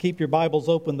Keep your Bibles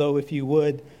open, though, if you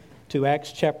would, to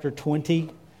Acts chapter 20.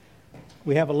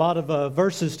 We have a lot of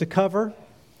verses to cover,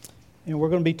 and we're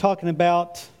going to be talking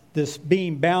about this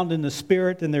being bound in the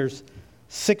Spirit, and there's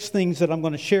 6 things that I'm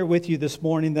going to share with you this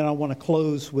morning. Then I want to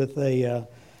close with a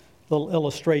little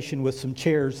illustration with some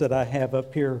chairs that I have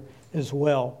up here as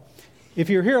well. If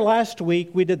you're here last week,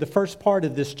 we did the first part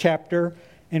of this chapter,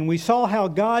 and we saw how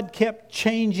God kept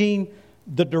changing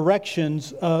the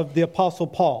directions of the Apostle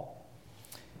Paul.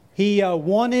 He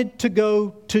wanted to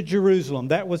go to Jerusalem.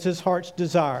 That was his heart's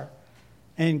desire.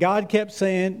 And God kept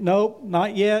saying, nope,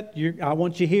 not yet. I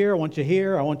want you here, I want you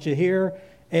here, I want you here.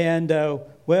 And,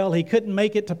 he couldn't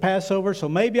make it to Passover, so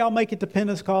maybe I'll make it to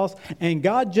Pentecost. And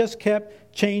God just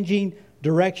kept changing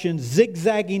directions,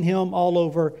 zigzagging him all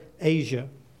over Asia.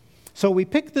 So we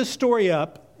pick this story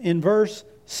up in verse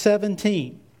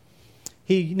 17.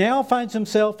 He now finds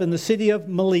himself in the city of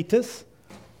Miletus.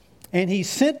 And he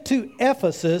sent to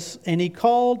Ephesus, and he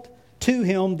called to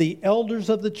him the elders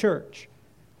of the church.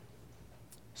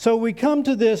 So we come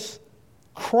to this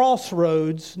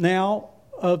crossroads now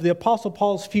of the Apostle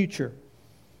Paul's future.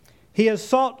 He has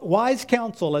sought wise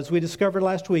counsel, as we discovered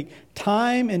last week,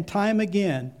 time and time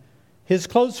again. His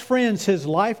close friends, his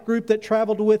life group that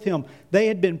traveled with him, they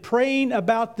had been praying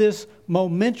about this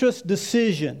momentous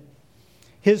decision.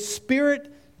 His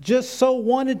spirit just so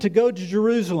wanted to go to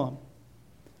Jerusalem.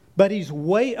 But he's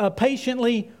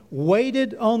patiently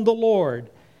waited on the Lord.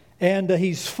 And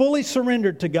he's fully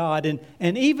surrendered to God.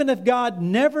 And even if God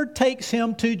never takes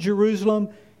him to Jerusalem,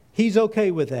 he's okay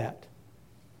with that.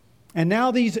 And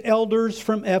now these elders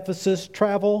from Ephesus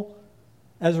travel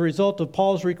as a result of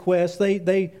Paul's request.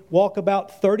 They walk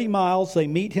about 30 miles. They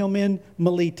meet him in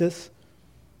Miletus.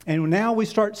 And now we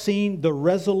start seeing the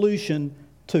resolution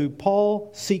to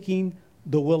Paul seeking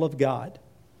the will of God.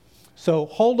 So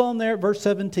hold on there at verse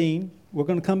 17. We're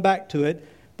going to come back to it.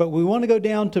 But we want to go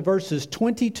down to verses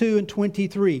 22 and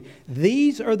 23.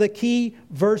 These are the key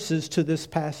verses to this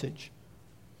passage.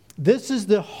 This is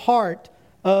the heart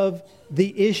of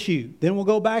the issue. Then we'll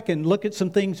go back and look at some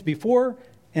things before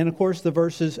and, of course, the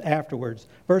verses afterwards.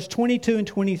 Verse 22 and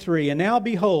 23. And now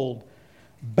behold,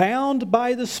 bound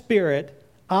by the Spirit,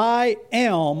 I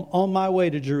am on my way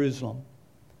to Jerusalem,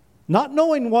 not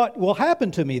knowing what will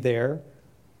happen to me there,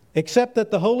 except that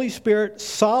the Holy Spirit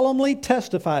solemnly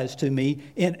testifies to me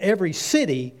in every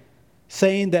city,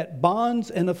 saying that bonds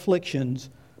and afflictions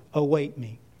await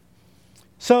me.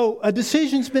 So a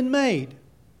decision's been made.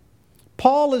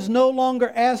 Paul is no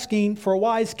longer asking for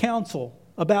wise counsel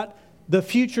about the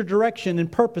future direction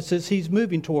and purposes he's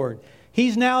moving toward.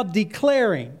 He's now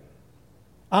declaring,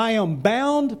 I am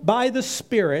bound by the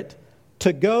Spirit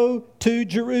to go to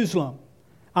Jerusalem.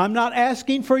 I'm not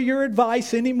asking for your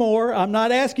advice anymore. I'm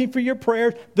not asking for your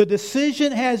prayers. The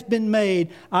decision has been made.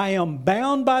 I am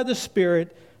bound by the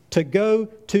Spirit to go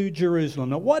to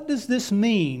Jerusalem. Now, what does this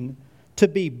mean to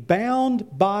be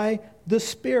bound by the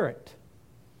Spirit?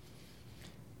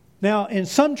 Now, in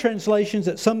some translations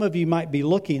that some of you might be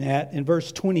looking at, in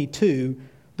verse 22,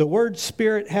 the word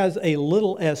Spirit has a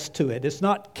little s to it. It's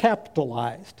not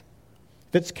capitalized.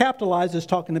 If it's capitalized, it's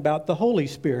talking about the Holy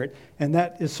Spirit, and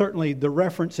that is certainly the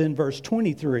reference in verse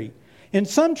 23. In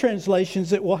some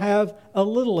translations, it will have a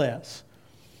little s.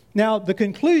 Now, the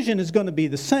conclusion is going to be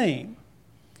the same,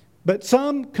 but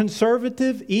some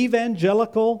conservative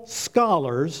evangelical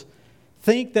scholars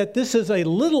think that this is a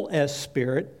little s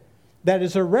spirit that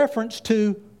is a reference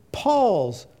to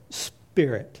Paul's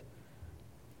spirit,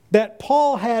 that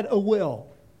Paul had a will.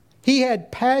 He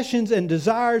had passions and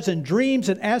desires and dreams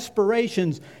and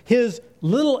aspirations, his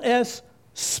little s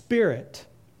spirit.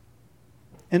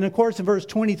 And of course, in verse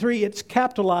 23, it's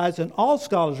capitalized, and all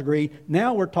scholars agree,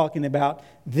 now we're talking about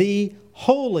the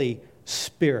Holy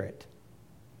Spirit.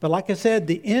 But like I said,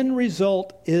 the end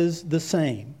result is the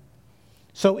same.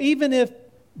 So even if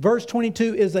verse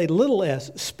 22 is a little s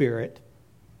spirit,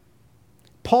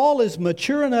 Paul is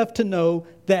mature enough to know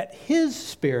that his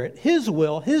spirit, his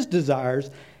will, his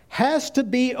desires has to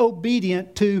be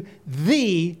obedient to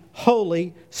the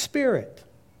Holy Spirit.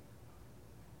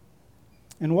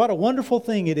 And what a wonderful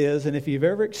thing it is, and if you've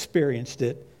ever experienced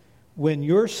it, when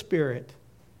your spirit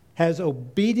has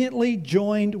obediently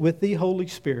joined with the Holy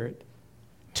Spirit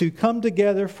to come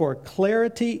together for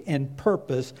clarity and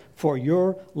purpose for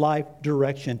your life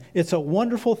direction. It's a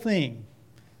wonderful thing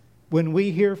when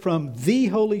we hear from the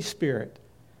Holy Spirit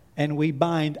and we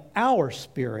bind our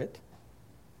spirit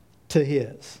to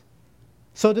His.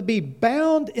 So to be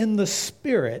bound in the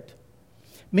Spirit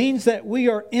means that we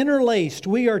are interlaced.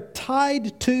 We are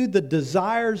tied to the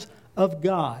desires of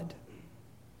God.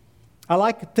 I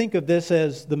like to think of this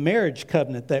as the marriage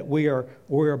covenant that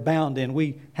we're bound in.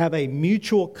 We have a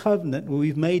mutual covenant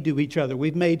we've made to each other.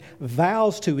 We've made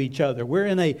vows to each other. We're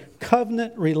in a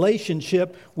covenant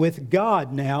relationship with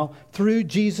God now through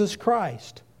Jesus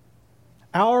Christ.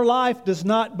 Our life does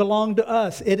not belong to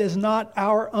us. It is not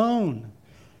our own.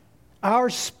 Our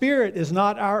spirit is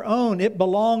not our own. It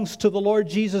belongs to the Lord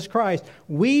Jesus Christ.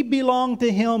 We belong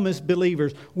to Him as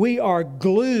believers. We are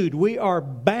glued. We are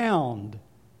bound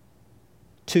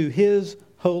to His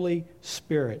Holy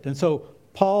Spirit. And so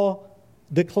Paul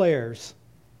declares,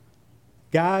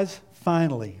 guys,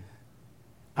 finally,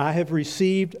 I have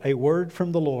received a word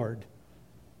from the Lord.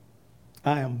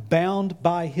 I am bound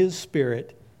by His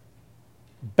Spirit,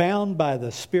 bound by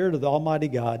the Spirit of the Almighty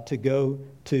God to go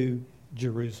to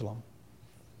Jerusalem.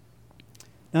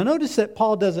 Now notice that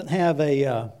Paul doesn't have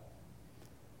a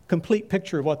complete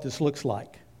picture of what this looks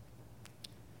like.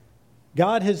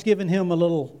 God has given him a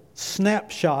little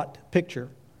snapshot picture.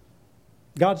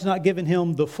 God's not given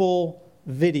him the full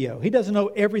video. He doesn't know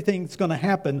everything that's going to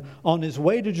happen on his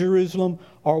way to Jerusalem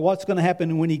or what's going to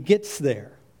happen when he gets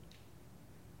there.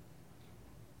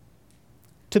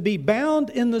 To be bound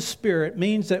in the Spirit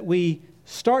means that we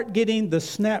start getting the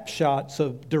snapshots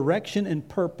of direction and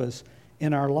purpose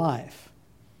in our life.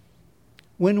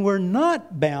 When we're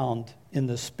not bound in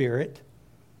the Spirit,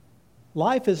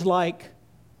 life is like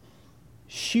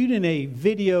shooting a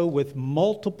video with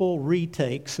multiple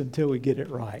retakes until we get it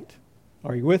right.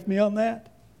 Are you with me on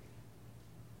that?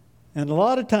 And a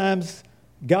lot of times,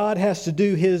 God has to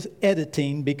do His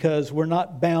editing because we're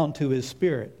not bound to His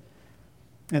Spirit.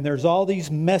 And there's all these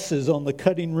messes on the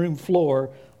cutting room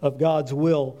floor of God's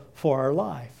will for our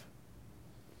life.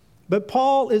 But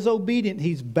Paul is obedient.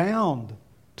 He's bound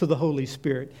to the Holy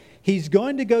Spirit. He's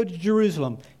going to go to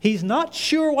Jerusalem. He's not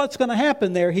sure what's going to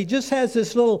happen there. He just has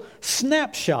this little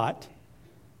snapshot,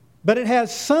 but it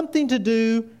has something to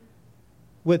do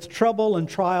with trouble and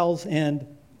trials and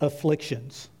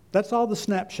afflictions. That's all the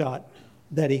snapshot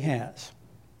that he has.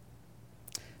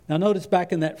 Now notice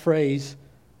back in that phrase,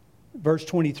 verse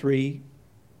 23,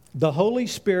 the Holy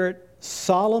Spirit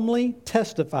solemnly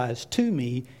testifies to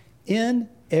me in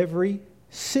every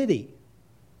city.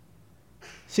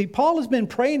 See, Paul has been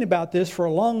praying about this for a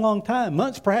long, long time,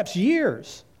 months, perhaps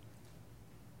years.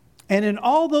 And in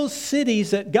all those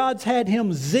cities that God's had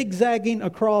him zigzagging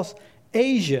across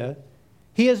Asia,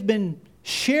 he has been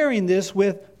sharing this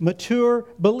with mature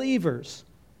believers.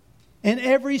 In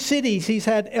every city, he's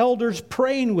had elders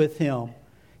praying with him.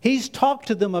 He's talked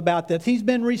to them about this. He's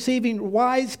been receiving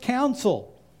wise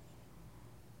counsel.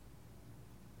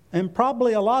 And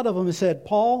probably a lot of them have said,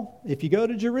 Paul, if you go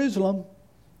to Jerusalem,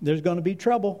 there's going to be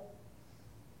trouble.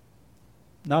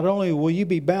 Not only will you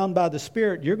be bound by the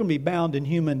Spirit, you're going to be bound in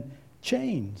human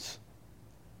chains.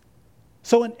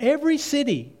 So in every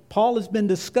city, Paul has been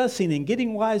discussing and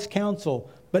getting wise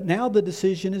counsel, but now the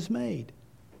decision is made.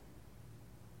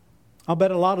 I'll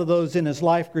bet a lot of those in his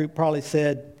life group probably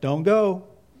said, don't go.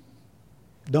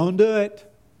 Don't do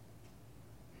it.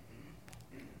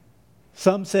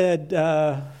 Some said,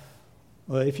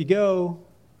 well, if you go,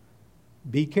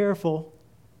 be careful.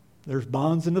 There's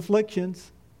bonds and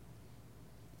afflictions.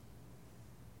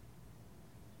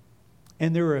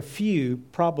 And there were a few,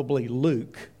 probably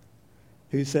Luke,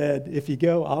 who said, if you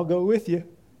go, I'll go with you.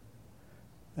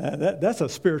 That's a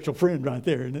spiritual friend right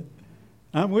there, isn't it?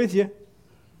 I'm with you.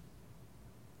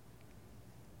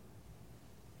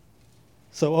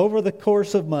 So over the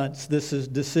course of months,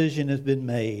 decision has been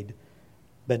made.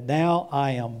 But now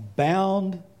I am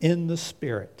bound in the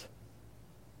Spirit.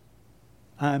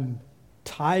 I'm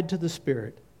tied to the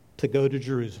Spirit to go to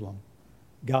Jerusalem.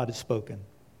 God has spoken.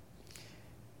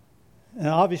 And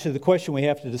obviously the question we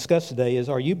have to discuss today is,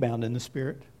 are you bound in the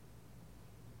Spirit?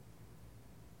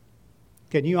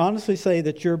 Can you honestly say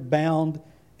that you're bound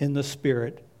in the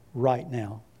Spirit right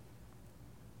now?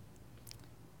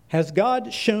 Has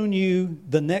God shown you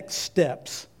the next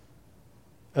steps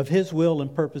of His will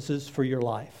and purposes for your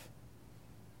life?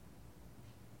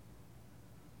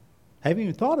 Haven't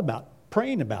even thought about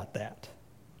praying about that.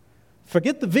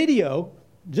 Forget the video,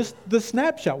 just the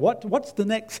snapshot. What's the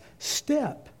next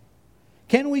step?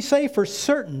 Can we say for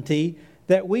certainty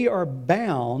that we are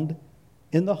bound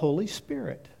in the Holy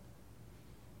Spirit?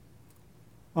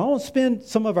 I want to spend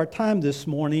some of our time this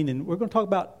morning, and we're going to talk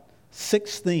about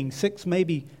 6 things, 6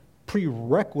 maybe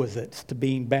prerequisites to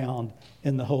being bound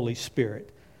in the Holy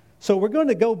Spirit. So we're going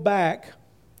to go back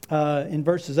in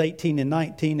verses 18 and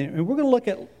 19, and we're going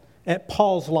to look at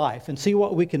Paul's life and see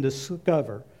what we can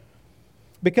discover.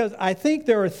 Because I think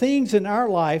there are things in our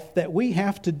life that we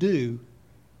have to do,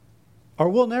 or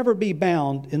we'll never be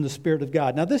bound in the Spirit of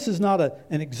God. Now, this is not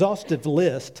an exhaustive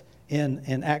list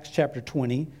in Acts chapter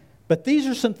 20, but these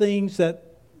are some things that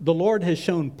the Lord has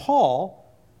shown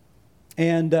Paul,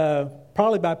 and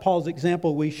probably by Paul's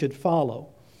example we should follow.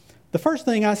 The first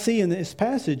thing I see in this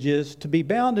passage is to be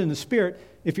bound in the Spirit.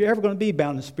 If you're ever going to be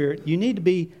bound in the Spirit, you need to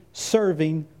be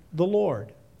serving the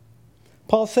Lord.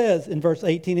 Paul says in verse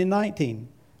 18 and 19,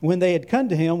 when they had come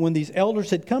to him, when these elders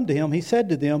had come to him, he said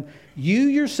to them, "You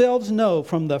yourselves know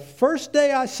from the first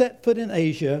day I set foot in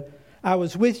Asia, I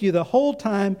was with you the whole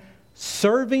time,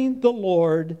 serving the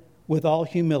Lord with all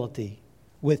humility,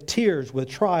 with tears, with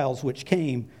trials which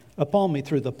came upon me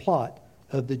through the plot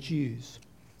of the Jews."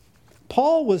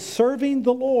 Paul was serving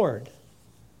the Lord.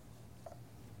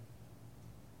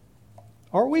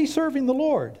 Are we serving the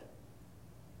Lord?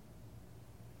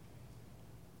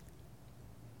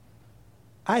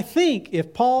 I think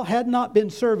if Paul had not been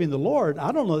serving the Lord,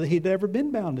 I don't know that he'd ever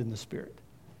been bound in the Spirit.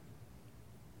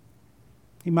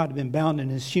 He might have been bound in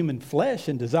his human flesh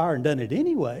and desire and done it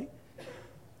anyway.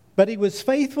 But he was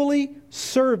faithfully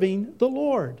serving the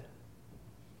Lord.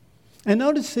 And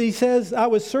notice he says, I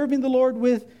was serving the Lord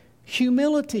with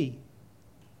humility.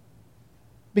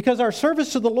 Because our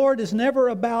service to the Lord is never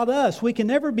about us. We can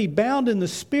never be bound in the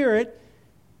Spirit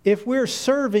if we're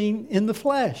serving in the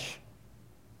flesh.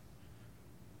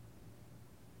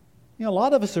 You know, a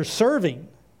lot of us are serving.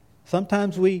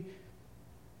 Sometimes we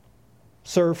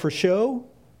serve for show.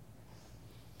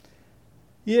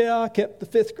 Yeah, I kept the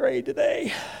 5th grade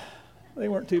today. They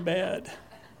weren't too bad.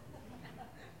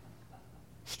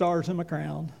 Stars in my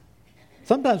crown.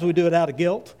 Sometimes we do it out of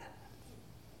guilt.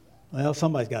 Well,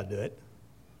 somebody's got to do it.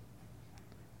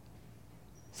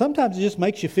 Sometimes it just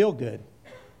makes you feel good.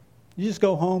 You just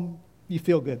go home, you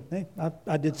feel good. Hey,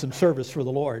 I did some service for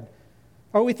the Lord.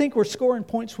 Or we think we're scoring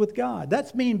points with God.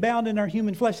 That's being bound in our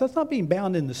human flesh. That's not being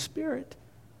bound in the Spirit.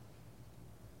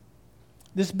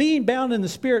 This being bound in the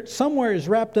Spirit somewhere is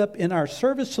wrapped up in our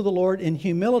service to the Lord in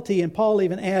humility. And Paul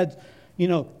even adds,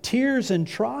 tears and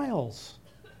trials.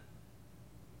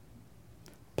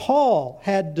 Paul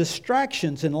had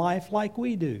distractions in life like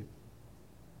we do.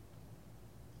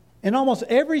 In almost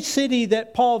every city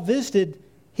that Paul visited,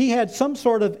 he had some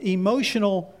sort of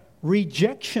emotional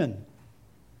rejection.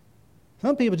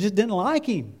 Some people just didn't like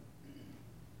him.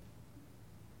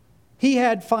 He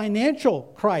had financial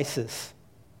crisis.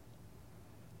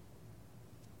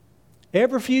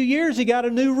 Every few years he got a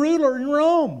new ruler in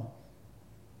Rome.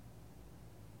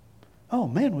 Oh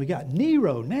man, we got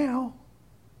Nero now.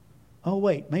 Oh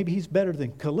wait, maybe he's better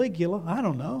than Caligula. I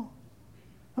don't know.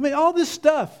 I mean, all this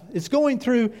stuff is going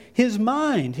through his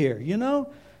mind here,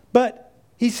 But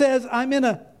he says, I'm in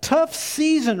a tough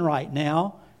season right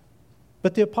now.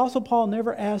 But the Apostle Paul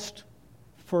never asked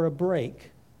for a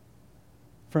break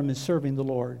from his serving the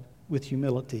Lord with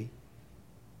humility.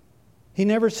 He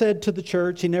never said to the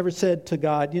church, he never said to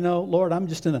God, Lord, I'm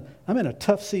in a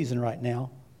tough season right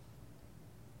now.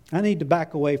 I need to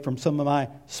back away from some of my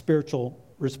spiritual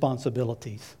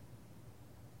responsibilities.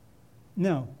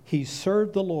 No, he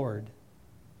served the Lord.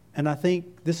 And I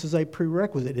think this is a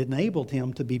prerequisite. It enabled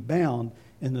him to be bound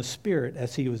in the Spirit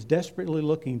as he was desperately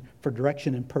looking for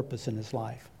direction and purpose in his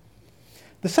life.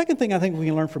 The second thing I think we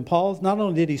can learn from Paul is not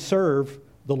only did he serve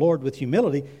the Lord with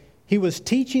humility, he was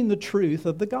teaching the truth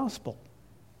of the gospel.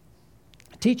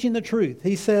 Teaching the truth.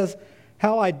 He says,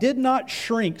 how I did not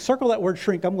shrink. Circle that word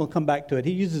shrink. I'm going to come back to it.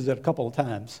 He uses it a couple of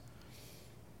times.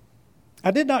 I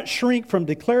did not shrink from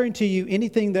declaring to you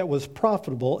anything that was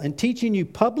profitable and teaching you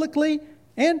publicly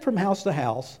and from house to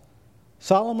house,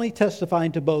 solemnly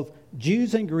testifying to both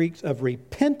Jews and Greeks of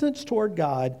repentance toward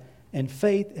God and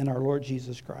faith in our Lord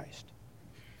Jesus Christ.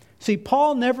 See,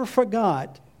 Paul never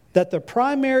forgot that the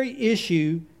primary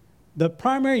issue, the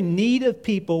primary need of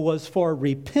people was for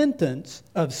repentance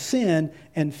of sin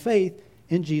and faith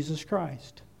in Jesus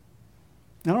Christ.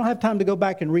 Now, I don't have time to go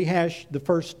back and rehash the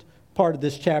first part of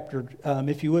this chapter.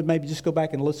 If you would, maybe just go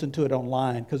back and listen to it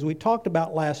online, because we talked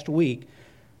about last week.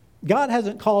 God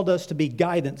hasn't called us to be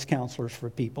guidance counselors for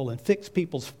people and fix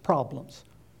people's problems.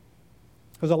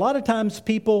 Because a lot of times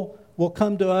people will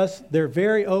come to us, they're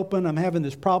very open. I'm having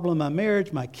this problem in my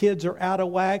marriage. My kids are out of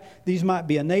whack. These might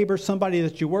be a neighbor, somebody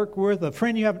that you work with, a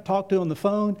friend you haven't talked to on the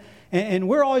phone. And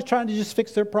we're always trying to just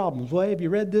fix their problems. Well, have you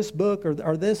read this book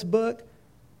or this book?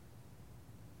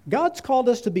 God's called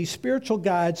us to be spiritual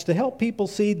guides to help people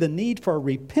see the need for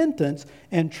repentance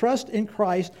and trust in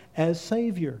Christ as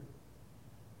Savior.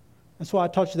 That's why I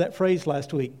taught you that phrase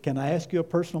last week. Can I ask you a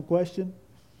personal question?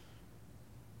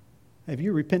 Have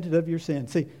you repented of your sin?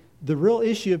 See, the real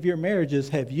issue of your marriage is,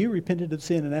 have you repented of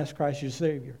sin and asked Christ your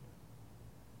Savior?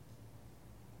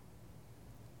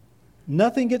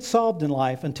 Nothing gets solved in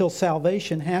life until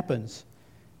salvation happens.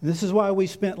 And this is why we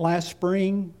spent last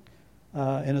spring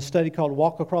in a study called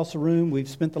Walk Across the Room. We've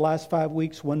spent the last 5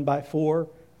 weeks, 1 by 4,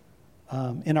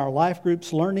 in our life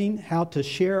groups learning how to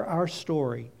share our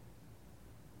story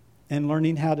and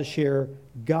learning how to share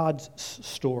God's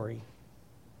story.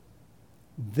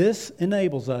 This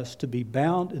enables us to be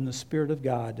bound in the Spirit of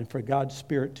God and for God's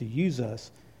Spirit to use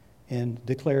us in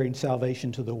declaring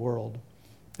salvation to the world.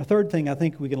 A third thing I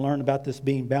think we can learn about this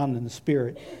being bound in the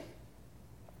Spirit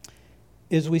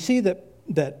is we see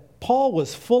that Paul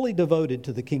was fully devoted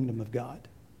to the kingdom of God.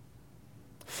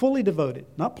 Fully devoted,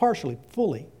 not partially,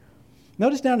 fully.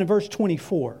 Notice down in verse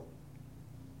 24.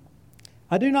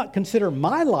 I do not consider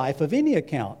my life of any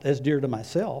account as dear to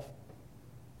myself,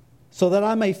 so that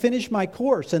I may finish my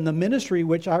course in the ministry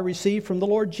which I received from the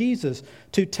Lord Jesus,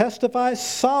 to testify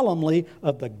solemnly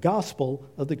of the gospel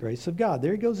of the grace of God.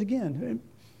 There he goes again.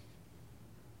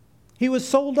 He was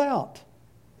sold out.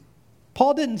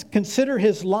 Paul didn't consider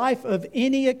his life of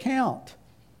any account.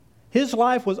 His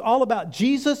life was all about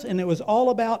Jesus, and it was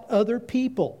all about other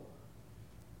people.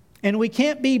 And we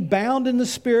can't be bound in the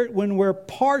Spirit when we're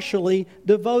partially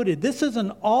devoted. This is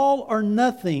an all or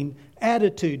nothing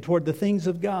attitude toward the things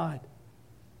of God.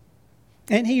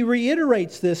 And he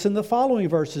reiterates this in the following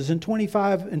verses, in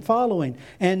 25 and following.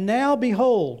 And now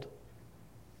behold,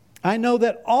 I know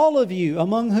that all of you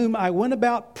among whom I went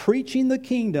about preaching the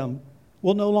kingdom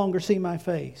will no longer see my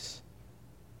face.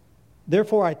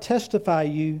 Therefore I testify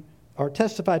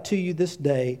to you this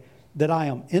day that I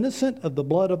am innocent of the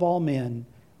blood of all men,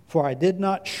 for I did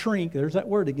not shrink, there's that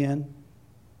word again,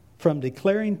 from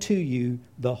declaring to you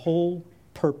the whole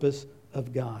purpose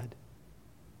of God.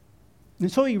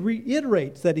 And so he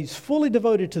reiterates that he's fully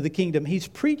devoted to the kingdom. He's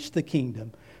preached the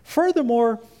kingdom.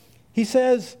 Furthermore, he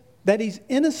says that he's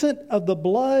innocent of the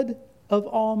blood of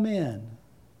all men.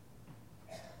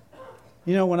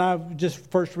 You know, when I was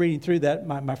just first reading through that,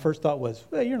 my first thought was,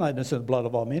 well, you're not innocent of the blood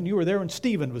of all men. You were there when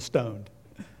Stephen was stoned.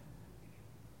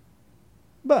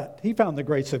 But he found the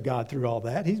grace of God through all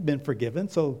that. He's been forgiven,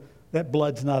 so that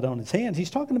blood's not on his hands. He's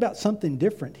talking about something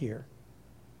different here.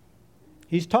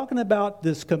 He's talking about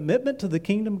this commitment to the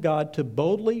kingdom of God to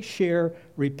boldly share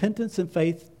repentance and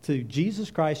faith to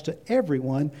Jesus Christ to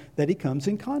everyone that he comes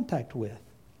in contact with.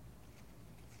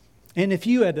 And if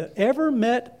you had ever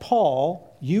met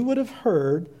Paul, you would have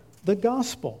heard the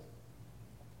gospel.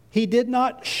 He did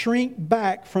not shrink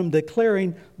back from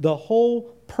declaring the whole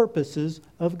purposes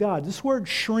of God. This word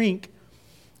shrink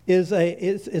is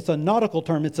it's a nautical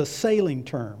term. It's a sailing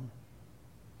term.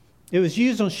 It was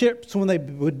used on ships when they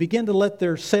would begin to let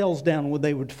their sails down, when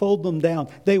they would fold them down.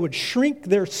 They would shrink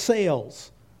their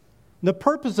sails. The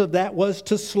purpose of that was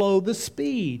to slow the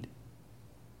speed.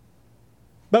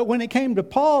 But when it came to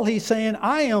Paul, he's saying,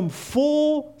 I am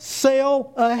full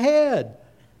sail ahead.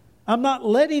 I'm not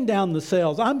letting down the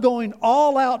sails. I'm going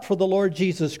all out for the Lord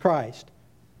Jesus Christ.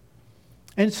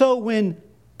 And so when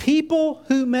people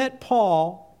who met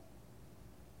Paul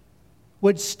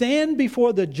would stand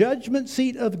before the judgment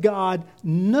seat of God,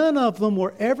 none of them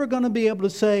were ever going to be able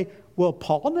to say, well,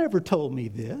 Paul never told me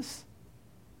this.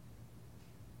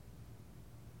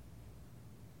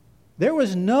 There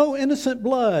was no innocent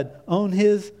blood on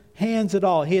his hands at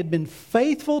all. He had been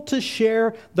faithful to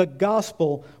share the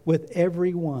gospel with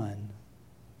everyone.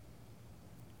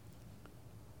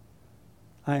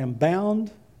 I am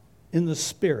bound in the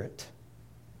Spirit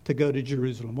to go to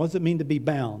Jerusalem. What does it mean to be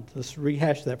bound? Let's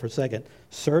rehash that for a second.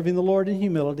 Serving the Lord in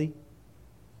humility,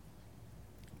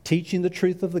 teaching the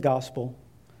truth of the gospel,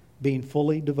 being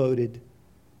fully devoted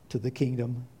to the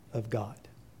kingdom of God.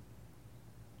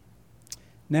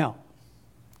 Now,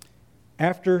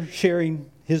 after sharing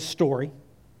his story,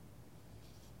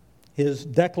 his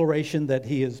declaration that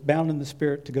he is bound in the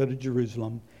Spirit to go to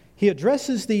Jerusalem, he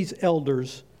addresses these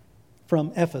elders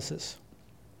from Ephesus.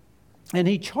 And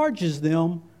he charges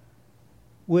them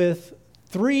with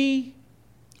 3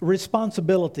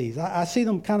 responsibilities. I see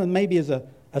them kind of maybe as a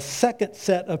second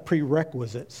set of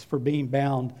prerequisites for being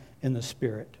bound in the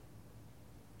Spirit.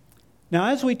 Now,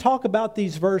 as we talk about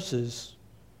these verses,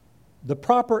 the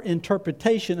proper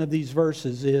interpretation of these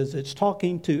verses is it's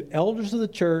talking to elders of the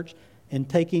church and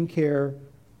taking care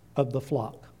of the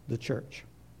flock, the church.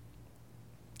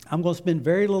 I'm going to spend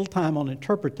very little time on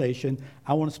interpretation.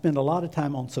 I want to spend a lot of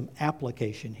time on some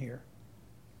application here.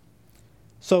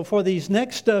 So for these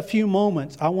next few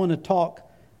moments, I want to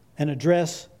talk and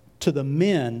address to the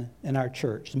men in our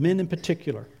church, men in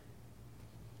particular.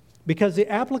 Because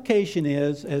the application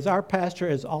is, as our pastor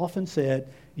has often said,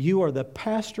 you are the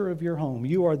pastor of your home.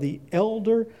 You are the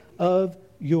elder of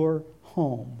your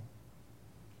home.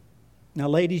 Now,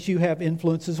 ladies, you have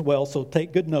influence as well, so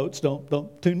take good notes.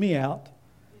 Don't tune me out.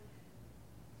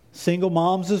 Single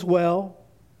moms as well.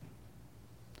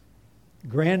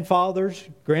 Grandfathers,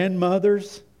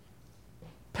 grandmothers,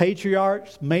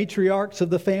 patriarchs, matriarchs of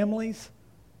the families.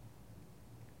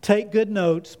 Take good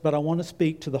notes, but I want to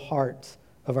speak to the hearts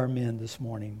of our men this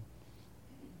morning.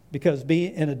 Because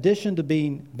in addition to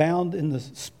being bound in the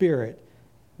Spirit,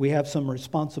 we have some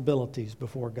responsibilities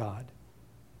before God.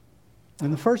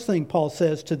 And the first thing Paul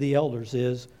says to the elders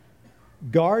is,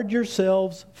 guard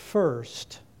yourselves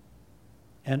first,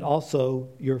 and also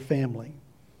your family.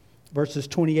 Verses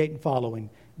 28 and following.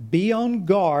 Be on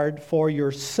guard for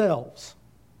yourselves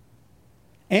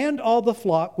and all the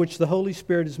flock which the Holy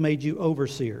Spirit has made you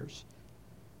overseers,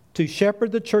 to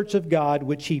shepherd the church of God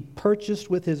which He purchased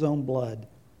with His own blood.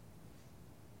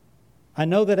 I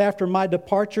know that after my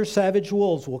departure, savage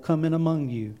wolves will come in among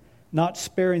you, not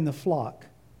sparing the flock.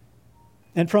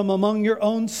 And from among your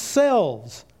own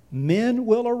selves, men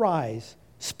will arise,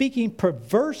 speaking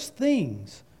perverse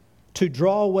things to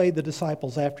draw away the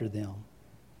disciples after them.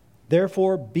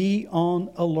 Therefore, be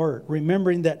on alert,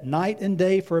 remembering that night and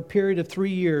day for a period of 3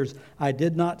 years, I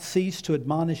did not cease to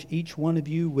admonish each one of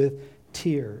you with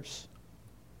tears.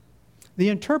 The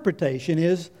interpretation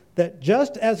is that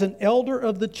just as an elder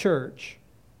of the church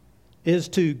is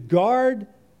to guard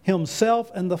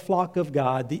himself and the flock of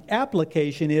God, the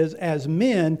application is, as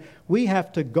men, we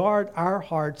have to guard our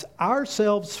hearts,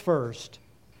 ourselves first,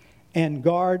 and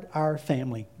guard our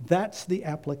family. That's the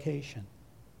application.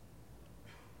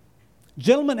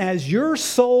 Gentlemen, as your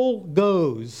soul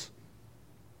goes,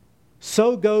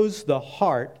 so goes the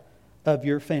heart of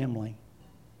your family.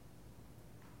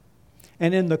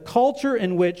 And in the culture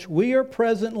in which we are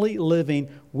presently living,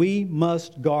 we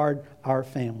must guard our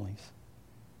families.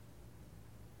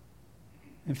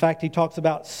 In fact, he talks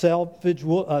about savage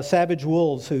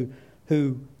wolves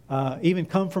who even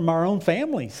come from our own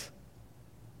families,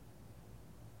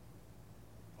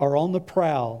 are on the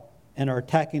prowl and are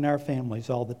attacking our families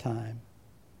all the time.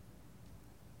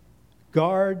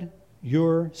 Guard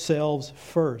yourselves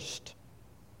first.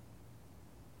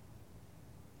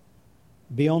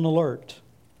 Be on alert.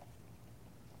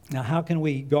 Now, how can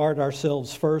we guard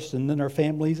ourselves first and then our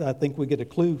families? I think we get a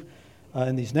clue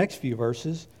in these next few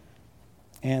verses,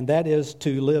 and that is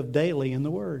to live daily in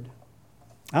the Word.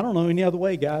 I don't know any other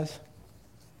way, guys.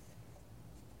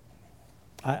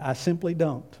 I simply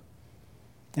don't.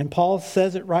 And Paul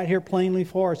says it right here plainly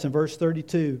for us in verse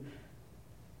 32.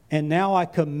 And now I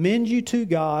commend you to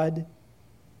God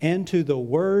and to the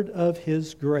word of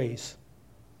His grace.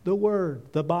 The Word,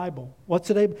 the Bible. What's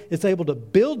it able? It's able to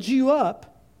build you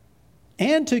up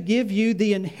and to give you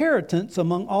the inheritance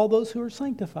among all those who are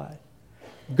sanctified.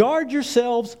 Guard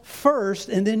yourselves first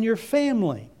and then your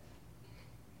family.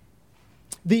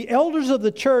 The elders of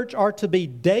the church are to be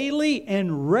daily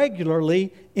and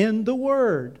regularly in the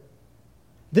Word.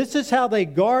 This is how they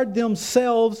guard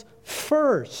themselves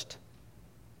first.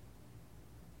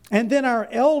 And then our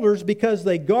elders, because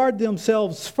they guard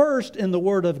themselves first in the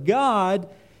Word of God,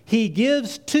 He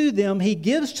gives to them, He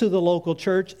gives to the local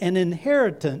church an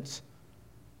inheritance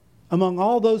among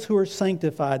all those who are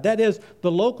sanctified. That is,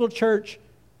 the local church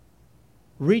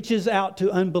reaches out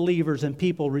to unbelievers and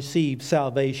people receive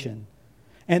salvation.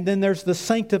 And then there's the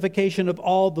sanctification of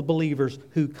all the believers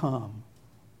who come.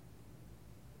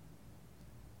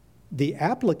 The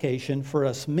application for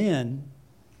us men,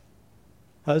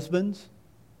 husbands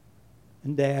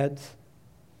and dads,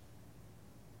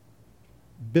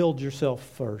 build yourself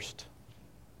first.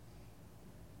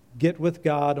 Get with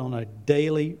God on a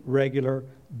daily, regular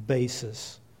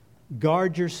basis.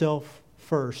 Guard yourself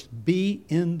first. Be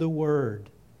in the Word.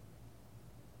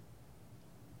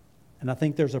 And I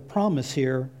think there's a promise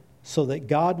here so that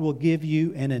God will give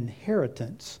you an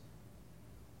inheritance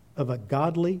of a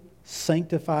godly,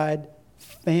 sanctified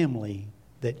family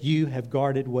that you have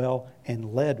guarded well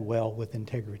and led well with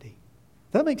integrity.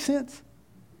 Does that make sense?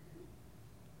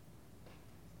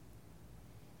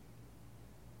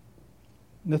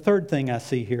 And the third thing I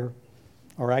see here,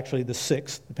 or actually the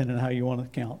sixth, depending on how you want to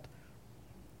count.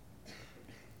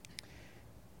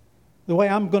 The way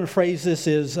I'm going to phrase this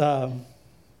is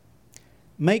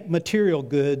make material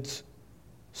goods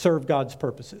serve God's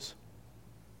purposes.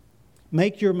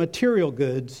 Make your material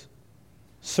goods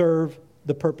serve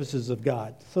the purposes of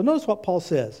God. So notice what Paul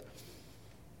says.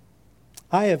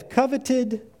 I have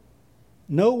coveted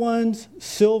no one's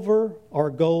silver or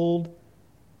gold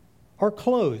or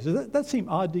clothes. Does that seem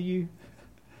odd to you?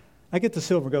 I get the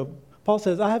silver and go, Paul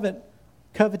says, I haven't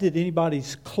coveted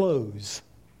anybody's clothes.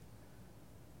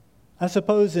 I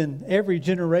suppose in every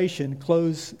generation,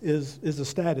 clothes is a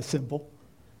status symbol.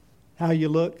 how you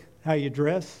look, how you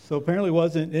dress. So apparently it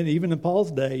wasn't, and even in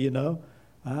Paul's day,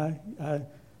 I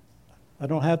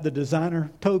don't have the designer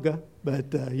toga,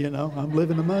 but, I'm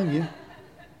living among you.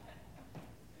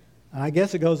 I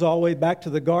guess it goes all the way back to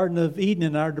the Garden of Eden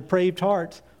in our depraved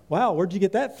hearts. Wow, where'd you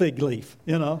get that fig leaf?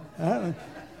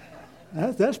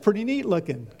 That's pretty neat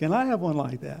looking. Can I have one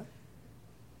like that?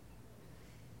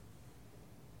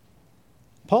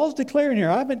 Paul's declaring here,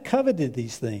 I haven't coveted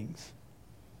these things.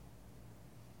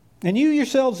 And you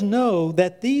yourselves know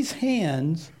that these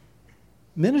hands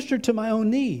ministered to my own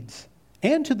needs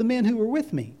and to the men who were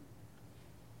with me.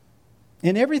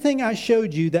 In everything I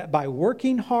showed you that by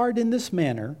working hard in this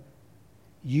manner,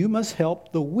 you must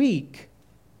help the weak.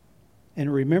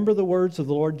 And remember the words of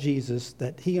the Lord Jesus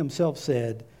that he himself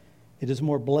said, it is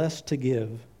more blessed to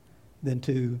give than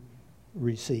to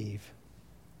receive.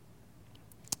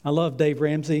 I love Dave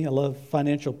Ramsey. I love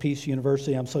Financial Peace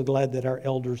University. I'm so glad that our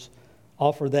elders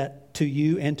offer that to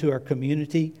you and to our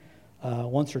community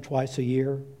once or twice a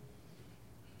year.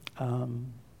 Brent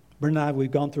and I,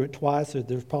 we've gone through it twice.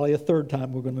 There's probably a third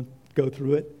time we're going to go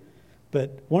through it.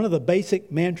 But one of the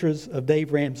basic mantras of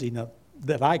Dave Ramsey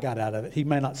that I got out of it, he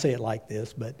may not say it like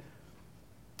this, but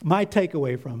my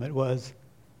takeaway from it was,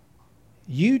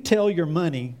 you tell your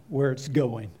money where it's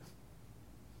going.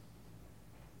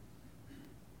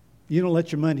 You don't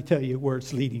let your money tell you where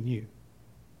it's leading you.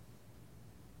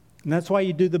 And that's why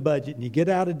you do the budget and you get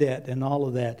out of debt and all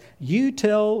of that. You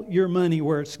tell your money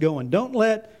where it's going. Don't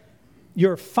let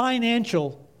your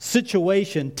financial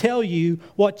situation tell you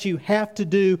what you have to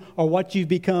do or what you've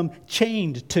become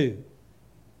chained to.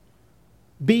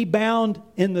 Be bound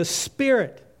in the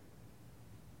Spirit.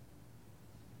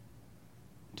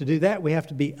 To do that, we have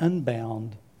to be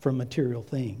unbound from material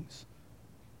things.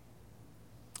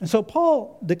 And so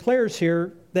Paul declares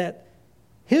here that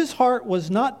his heart was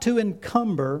not to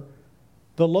encumber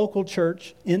the local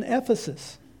church in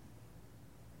Ephesus.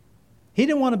 He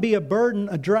didn't want to be a burden,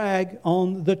 a drag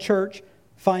on the church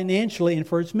financially and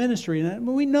for its ministry. And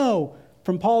we know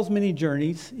from Paul's many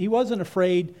journeys, he wasn't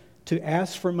afraid to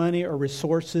ask for money or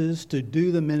resources to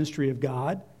do the ministry of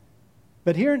God.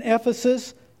 But here in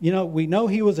Ephesus, we know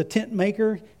he was a tent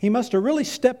maker. He must have really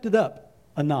stepped it up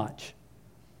a notch.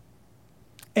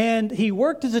 And he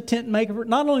worked as a tent maker,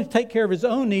 not only to take care of his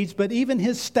own needs, but even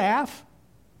his staff,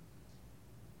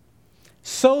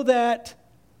 so that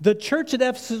the church at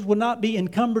Ephesus would not be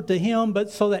encumbered to him, but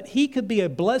so that he could be a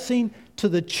blessing to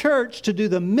the church to do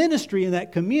the ministry in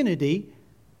that community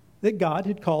that God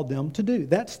had called them to do.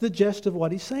 That's the gist of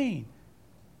what he's saying.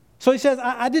 So he says,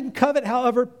 I didn't covet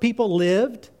however people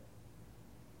lived.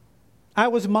 I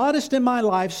was modest in my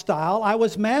lifestyle. I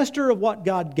was master of what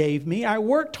God gave me. I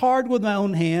worked hard with my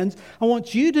own hands. I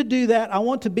want you to do that. I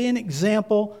want to be an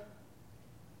example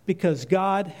because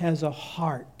God has a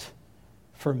heart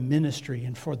for ministry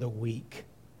and for the weak.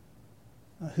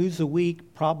 Who's the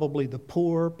weak? Probably the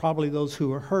poor, probably those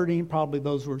who are hurting, probably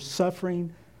those who are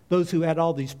suffering, those who had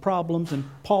all these problems. And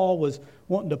Paul was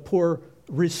wanting to pour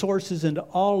resources into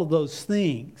all of those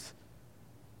things.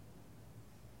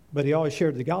 But he always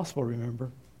shared the gospel,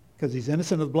 remember, because he's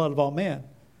innocent of the blood of all men.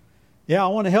 Yeah, I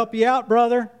want to help you out,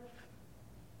 brother.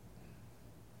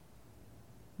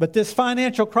 But this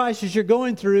financial crisis you're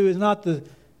going through is not the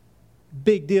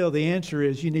big deal. The answer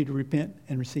is you need to repent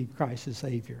and receive Christ as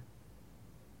Savior.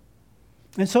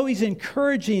 And so he's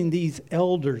encouraging these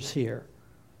elders here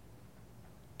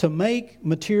to make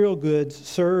material goods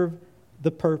serve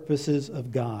the purposes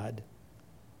of God.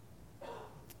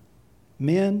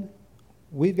 Men,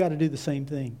 we've got to do the same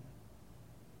thing.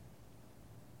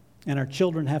 And our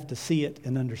children have to see it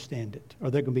and understand it,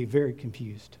 or they're going to be very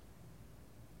confused.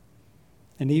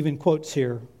 And he even quotes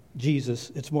here,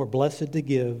 Jesus, it's more blessed to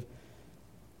give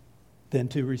than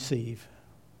to receive.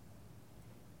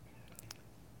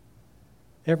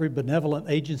 Every benevolent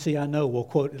agency I know will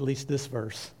quote at least this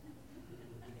verse.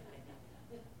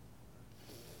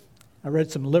 I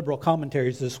read some liberal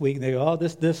commentaries this week. They go,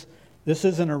 this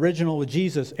isn't original with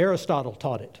Jesus. Aristotle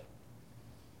taught it.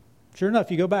 Sure enough,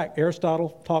 you go back.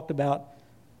 Aristotle talked about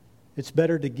it's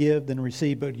better to give than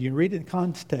receive. But you read it in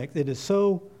context, it is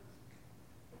so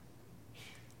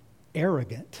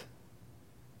arrogant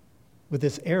with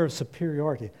this air of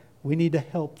superiority. We need to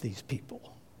help these people.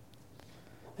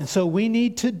 And so we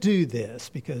need to do this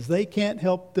because they can't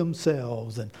help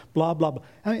themselves and blah, blah, blah.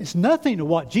 I mean, it's nothing to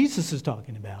what Jesus is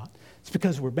talking about. It's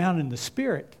because we're bound in the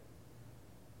Spirit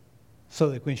so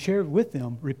that we can share with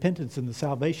them repentance and the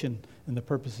salvation and the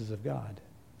purposes of God.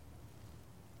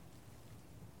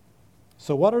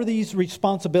 So what are these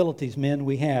responsibilities, men,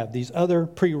 we have? These other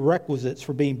prerequisites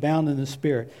for being bound in the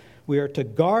Spirit. We are to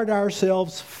guard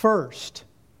ourselves first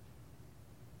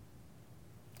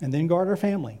And then guard our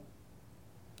family.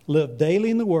 Live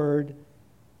daily in the Word.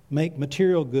 Make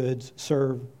material goods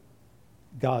serve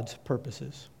God's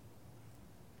purposes.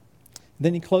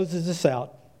 Then he closes this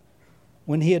out.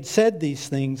 When he had said these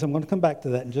things, I'm going to come back to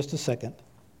that in just a second.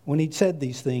 When he'd said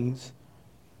these things,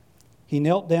 he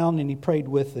knelt down and he prayed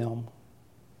with them.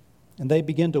 And they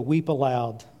began to weep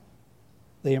aloud.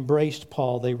 They embraced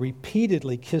Paul. They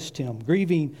repeatedly kissed him,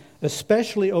 grieving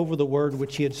especially over the word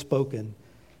which he had spoken,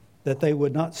 that they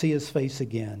would not see his face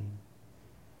again.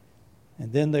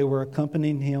 And then they were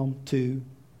accompanying him to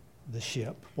the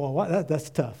ship. Well,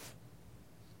 that's tough.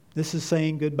 This is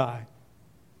saying goodbye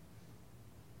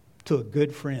to a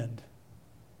good friend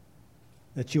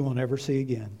that you won't ever see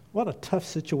again. What a tough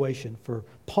situation for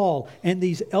Paul and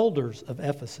these elders of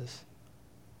Ephesus.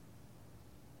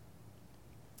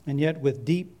 And yet with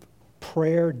deep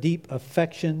prayer, deep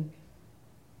affection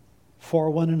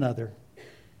for one another,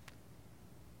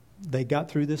 they got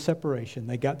through this separation.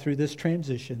 They got through this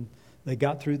transition. They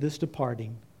got through this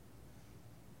departing,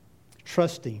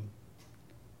 trusting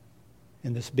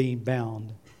in this being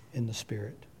bound in the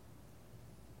Spirit.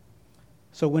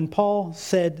 So when Paul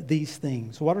said these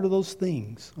things, what are those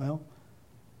things? Well,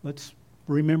 let's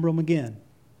remember them again.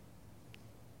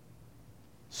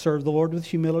 Serve the Lord with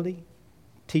humility.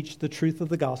 Teach the truth of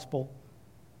the gospel.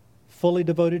 Fully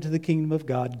devoted to the kingdom of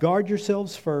God. Guard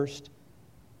yourselves first,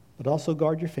 but also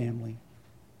guard your family.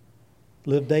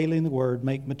 Live daily in the Word.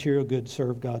 Make material goods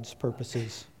serve God's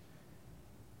purposes.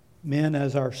 Men,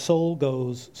 as our soul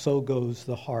goes, so goes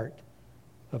the heart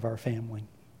of our family.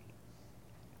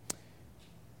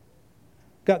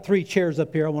 Got 3 chairs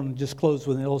up here. I want to just close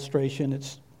with an illustration.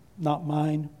 It's not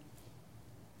mine.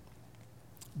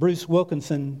 Bruce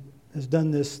Wilkinson has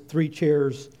done this 3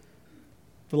 chairs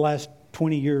for the last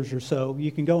 20 years or so.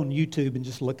 You can go on YouTube and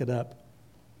just look it up.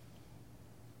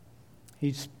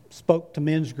 He spoke to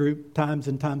men's group times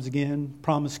and times again,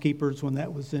 Promise Keepers when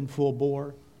that was in full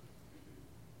bore.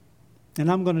 And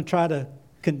I'm going to try to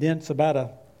condense about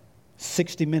a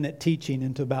 60-minute teaching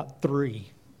into about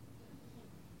 3.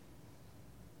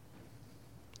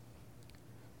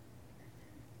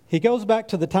 He goes back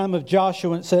to the time of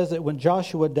Joshua and says that when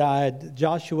Joshua died,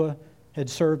 Joshua had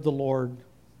served the Lord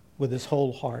with his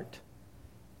whole heart.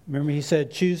 Remember, he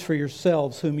said, choose for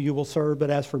yourselves whom you will serve, but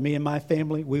as for me and my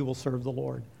family, we will serve the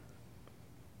Lord.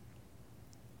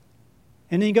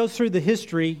 And then he goes through the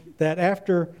history that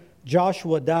after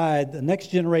Joshua died, the next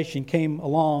generation came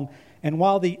along, and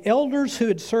while the elders who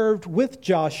had served with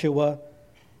Joshua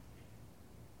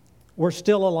were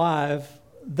still alive,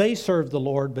 they served the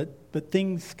Lord, but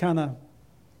things kind of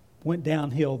went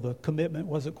downhill. The commitment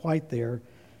wasn't quite there.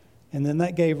 And then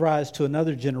that gave rise to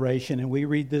another generation, and we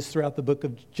read this throughout the book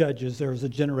of Judges. There was a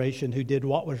generation who did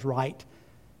what was right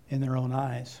in their own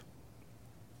eyes.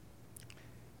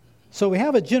 So we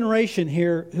have a generation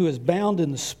here who is bound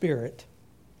in the Spirit,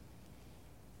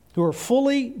 who are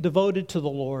fully devoted to the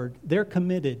Lord. They're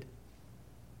committed.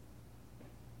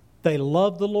 They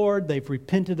love the Lord. They've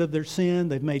repented of their sin.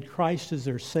 They've made Christ as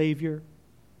their Savior.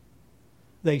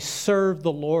 They serve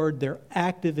the Lord. They're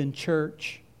active in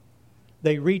church.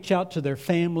 They reach out to their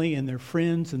family and their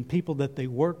friends and people that they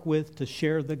work with to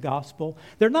share the gospel.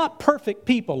 They're not perfect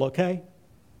people, okay?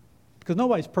 Because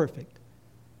nobody's perfect.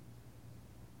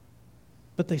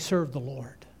 But they serve the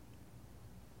Lord.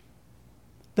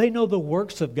 They know the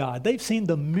works of God. They've seen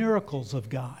the miracles of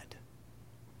God.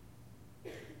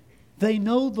 They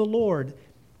know the Lord.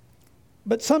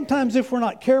 But sometimes if we're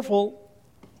not careful,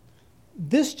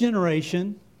 this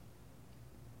generation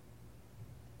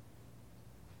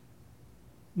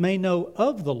may know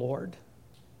of the Lord,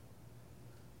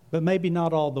 but maybe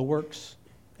not all the works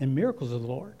and miracles of the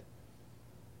Lord.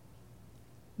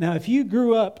 Now, if you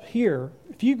grew up here,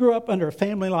 if you grew up under a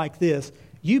family like this,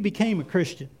 you became a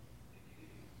Christian.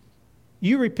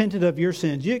 You repented of your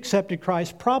sins. You accepted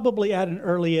Christ probably at an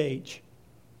early age.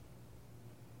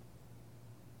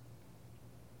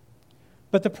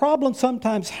 But the problem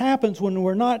sometimes happens when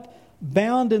we're not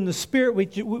bound in the Spirit.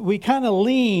 We kind of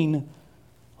lean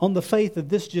on the faith of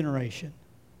this generation.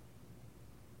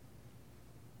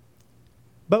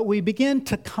 But we begin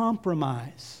to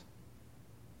compromise.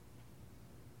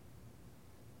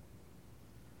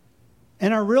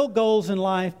 And our real goals in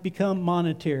life become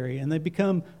monetary, and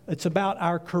it's about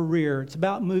our career. It's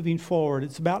about moving forward.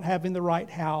 It's about having the right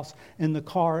house and the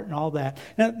car and all that.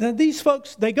 Now these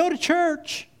folks, they go to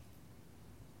church.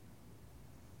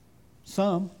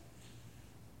 Some.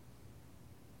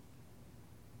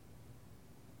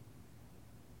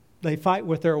 They fight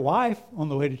with their wife on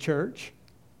the way to church.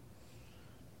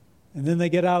 And then they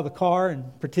get out of the car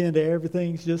and pretend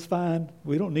everything's just fine.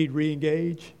 We don't need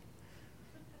re-engage.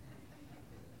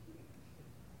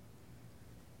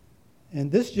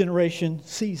 And this generation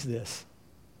sees this.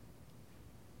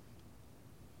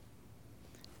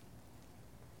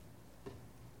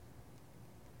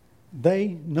 They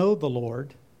know the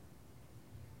Lord.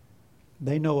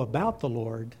 They know about the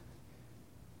Lord.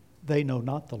 They know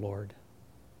not the Lord.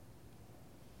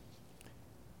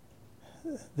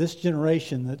 This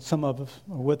generation that some of us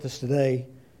are with us today,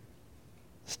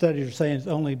 studies are saying it's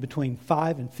only between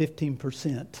 5 and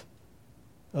 15%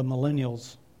 of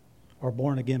millennials are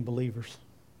born-again believers.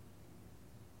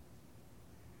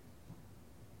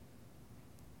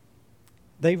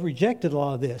 They've rejected a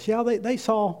lot of this. Yeah, they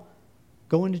saw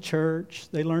going to church,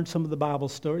 they learned some of the Bible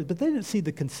stories, but they didn't see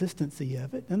the consistency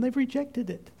of it, and they've rejected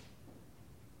it.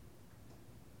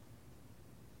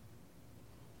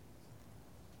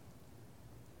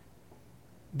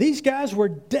 These guys were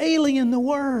daily in the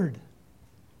Word.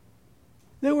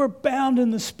 They were bound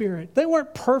in the Spirit. They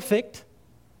weren't perfect.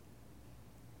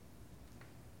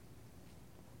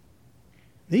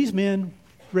 These men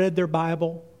read their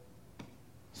Bible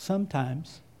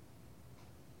sometimes,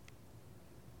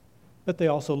 but they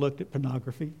also looked at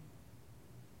pornography.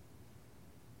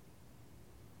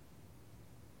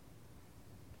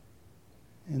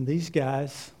 And these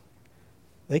guys,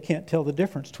 they can't tell the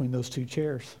difference between those two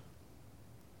chairs.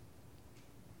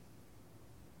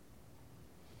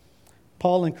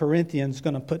 Paul in Corinthians is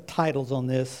going to put titles on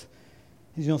this.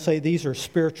 He's going to say these are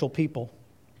spiritual people.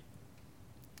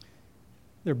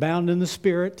 They're bound in the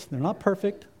Spirit. They're not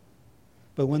perfect.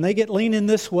 But when they get leaning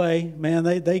this way, man,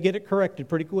 they get it corrected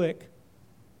pretty quick.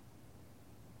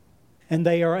 And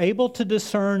they are able to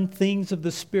discern things of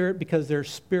the Spirit because they're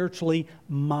spiritually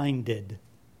minded.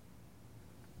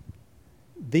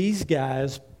 These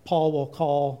guys, Paul will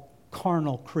call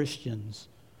carnal Christians.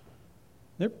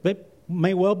 They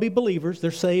may well be believers.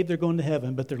 They're saved. They're going to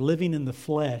heaven. But they're living in the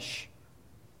flesh.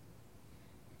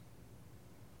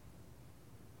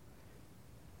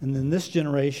 And then this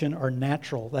generation are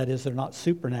natural. That is, they're not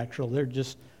supernatural. They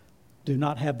just do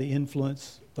not have the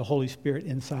influence, the Holy Spirit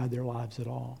inside their lives at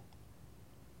all.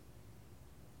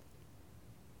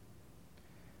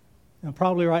 Now,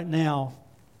 probably right now,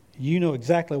 you know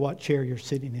exactly what chair you're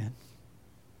sitting in.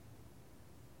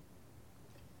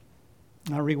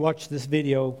 I rewatched this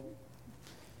video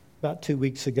about 2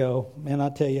 weeks ago, and I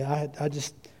tell you, I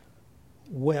just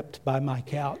wept by my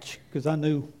couch because I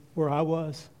knew where I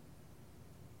was.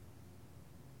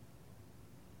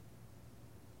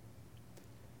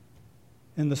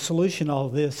 And the solution to all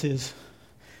of this is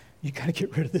you got to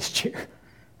get rid of this chair.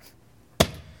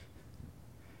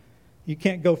 You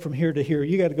can't go from here to here.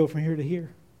 You got to go from here to here.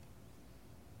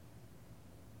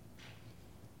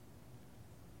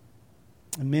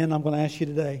 And men, I'm going to ask you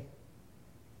today,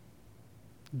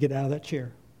 get out of that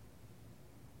chair.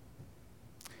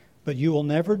 But you will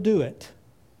never do it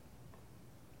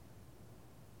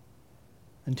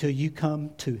until you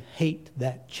come to hate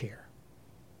that chair.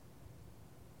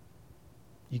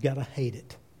 You got to hate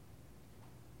it.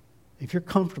 If you're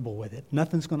comfortable with it,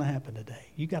 nothing's going to happen today.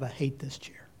 You got to hate this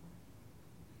chair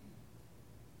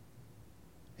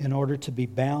in order to be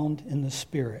bound in the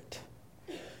Spirit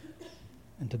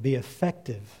and to be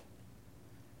effective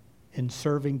in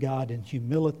serving God in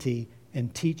humility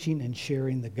and teaching and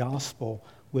sharing the gospel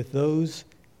with those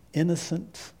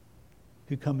innocent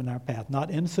who come in our path.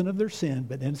 Not innocent of their sin,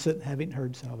 but innocent having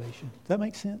heard salvation. Does that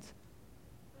make sense?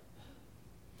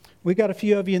 We got a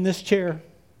few of you in this chair.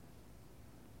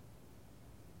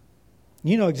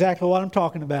 You know exactly what I'm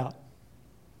talking about.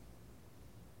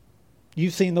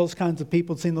 You've seen those kinds of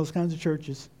people, seen those kinds of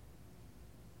churches.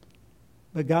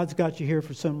 But God's got you here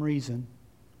for some reason.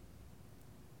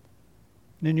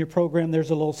 And in your program,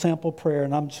 there's a little sample prayer,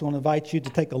 and I'm just going to invite you to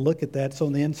take a look at that. It's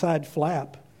on the inside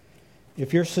flap.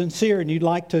 If you're sincere and you'd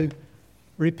like to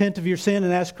repent of your sin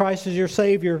and ask Christ as your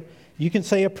Savior, you can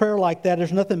say a prayer like that.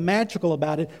 There's nothing magical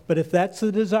about it. But if that's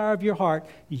the desire of your heart,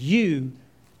 you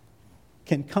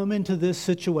can come into this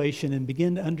situation and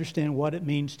begin to understand what it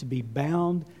means to be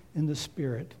bound in the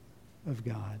Spirit of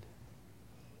God.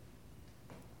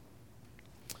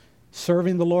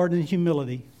 Serving the Lord in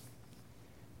humility.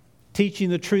 Teaching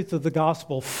the truth of the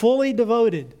gospel. Fully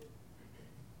devoted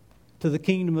to the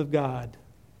kingdom of God.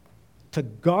 To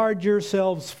guard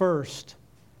yourselves first.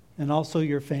 And also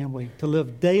your family, to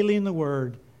live daily in the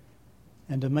Word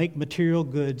and to make material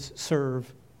goods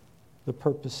serve the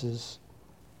purposes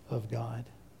of God.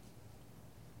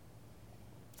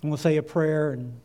 I'm going to say a prayer, and